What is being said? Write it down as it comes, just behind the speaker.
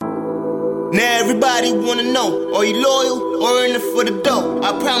Now everybody wanna know, are you loyal or in it for the dough?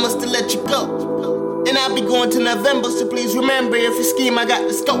 I promise to let you go. And I'll be going to November, so please remember, if you scheme, I got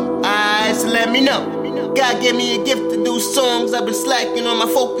the scope. Alright, so let me know. God gave me a gift to do songs. I've been slacking on my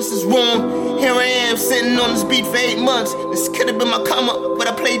focus is wrong. Here I am sitting on this beat for 8 months. This could have been my come up, but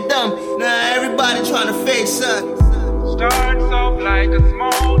I played dumb. Now everybody trying to fake son. Starts off like a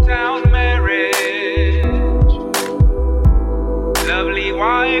small town marriage. Lovely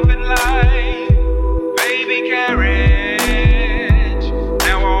wife and life, baby carriage.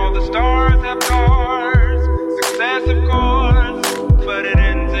 Now all the stars have cars, success of course, but it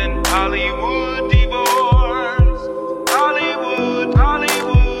ends in Hollywood divorce. Hollywood,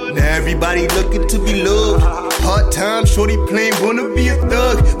 Hollywood. Now everybody looking to be loved. Hard time, shorty plain wanna be a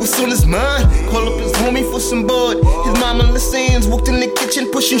thug. What's on his mind? Call up his homie for some bud. His mama listens, walked in the kitchen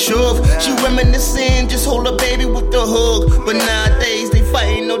pushing shove. She reminiscing, just hold her baby with the hug. But nowadays they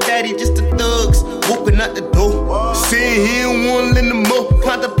fighting no daddy, just the thugs. Walking out the door, saying he don't wanna let them more.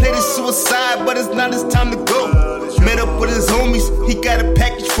 Contemplated suicide, but it's not his time to go. Met up with his homies, he got a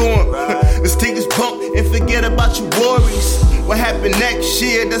package for him. Let's take this bump and forget about your worries. What happened next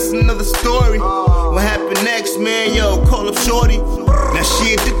year, that's another story. What happened next, man, yo, call up shorty. Now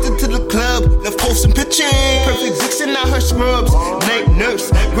she addicted to the club, left posting pictures. Perfect Dixon, out her scrubs. Night nurse,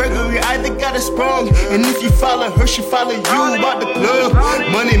 Gregory either got it sprung. And if you follow her, she follow you about the club.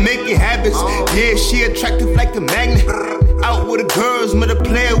 Money making habits, yeah, she attractive like a magnet. Out with the girls, met a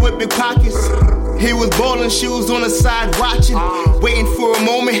player with big pockets. He was ballin', she was on the side watching, waiting for a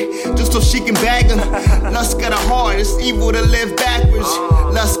moment, just so she can bag him. Lust got a heart, it's evil to live backwards.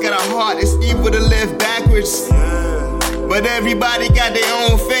 Lust got a heart, it's evil to live backwards. But everybody got their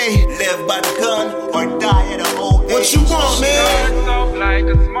own fate. Live by the gun or die at an old age. What you want, man? Starts off like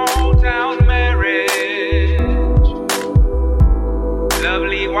a small town marriage.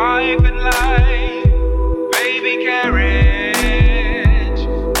 Lovely wife and life, baby carriage.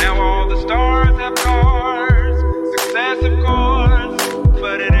 Now all the stars have cars, success of course,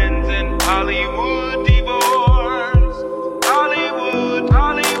 but it ends in Hollywood divorce. Hollywood,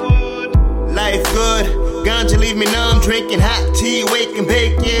 Hollywood. Life good, ganja leave me numb. Drinking hot tea, wake and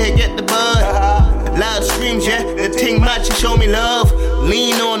bake, yeah, get the bud. Loud screams, yeah, the ting match and show me love.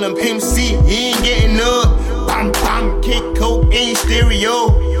 Lean on them, Pimp C, he ain't getting up. Bam, bam, kick, cocaine, stereo.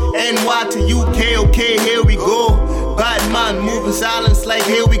 NY to UK, okay, here we go. Bad man, moving silence like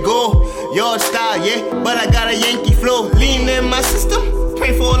here we go. Yard style, yeah, but I got a Yankee flow. Lean in my system,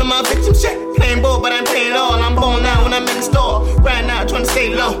 pray for all of my victims, check. Playing ball, but I'm playing all. I'm born now when I'm in the store. Right now, trying to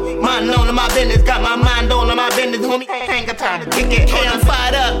stay low. Mind on my business, got my mind on my business, homie. Ain't got time to kick it. Hey, I'm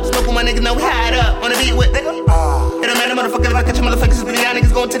fired up. Smoke with my niggas, know we hide up. On the beat with nigga. It don't matter, motherfucker, if I catch your motherfuckers, but y'all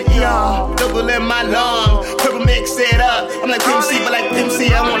niggas going to the ER. Double in my lung, purple mix it up. I'm like Pimp C, but like Pimp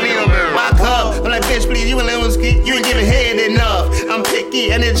C, I won't leave my cup. I'm like, bitch, please, you ain't little ski, you ain't giving head enough. I'm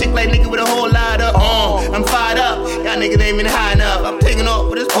picky, and then chick like nigga with a whole lot of I'm fired up, y'all niggas ain't even high enough. I'm taking off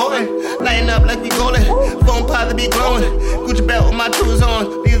with this potent, lighting up like we golden. Phone positive be glowing, Gucci belt with my tools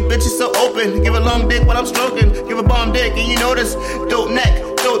on. These bitches so open, give a long dick while I'm stroking. Give a bomb dick, and you know this, dope neck,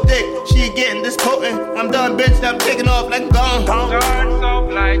 dope dick. She getting this potent. I'm done, bitch, I'm taking off like I'm gone. Starts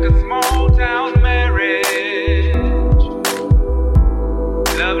off like a small town marriage.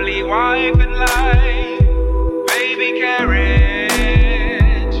 Lovely wife and life, baby carriage.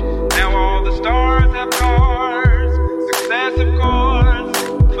 Now all the stars have cars, success of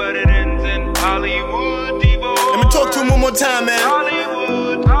course, but it ends in Hollywood divorce. Let me talk to him one more time, man.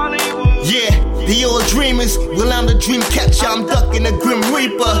 Hollywood, Hollywood. Yeah, the old dreamers. Well, I'm the dream catcher, I'm ducking the grim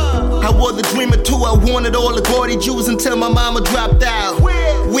reaper. I was the dreamer too, I wanted all the gaudy Jews until my mama dropped out.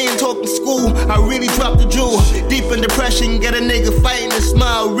 We ain't talking school, I really dropped the jewel. Deep in depression, get a nigga fighting a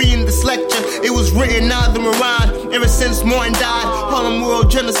smile, reading this lecture. It was written out the Moran. Ever since Martin died, Harlem world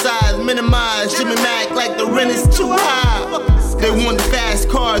genocide, minimized. Jimmy Mack like the rent is too high. They want the fast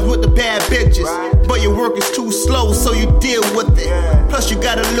cars with the bad bitches, but your work is too slow, so you deal with it. Plus you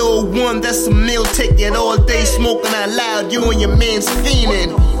got a little one that's a meal ticket. All day smoking out loud, you and your man's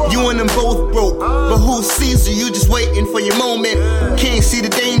fiending. You and them both broke, but who sees you? You just waiting for your moment. Can't see the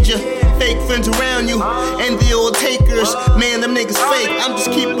danger, fake friends around you, and the old takers. Man, them niggas fake, I'm just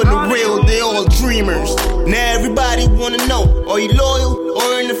keeping it real, they all dreamers. Now everybody wanna know, are you loyal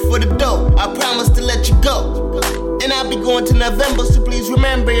or in it for the dough? I promise to let you go. And I'll be going to November, so please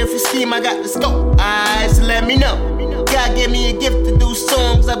remember, if you scheme, I got the scope. Alright, so let me know. God gave me a gift to do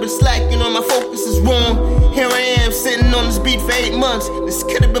songs. I've been slacking on my focus is wrong. Here I am sitting on this beat for 8 months. This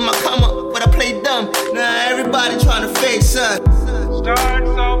could have been my come up, but I played dumb. Now everybody trying to fake son. Starts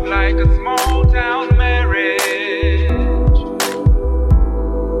off like a small town marriage.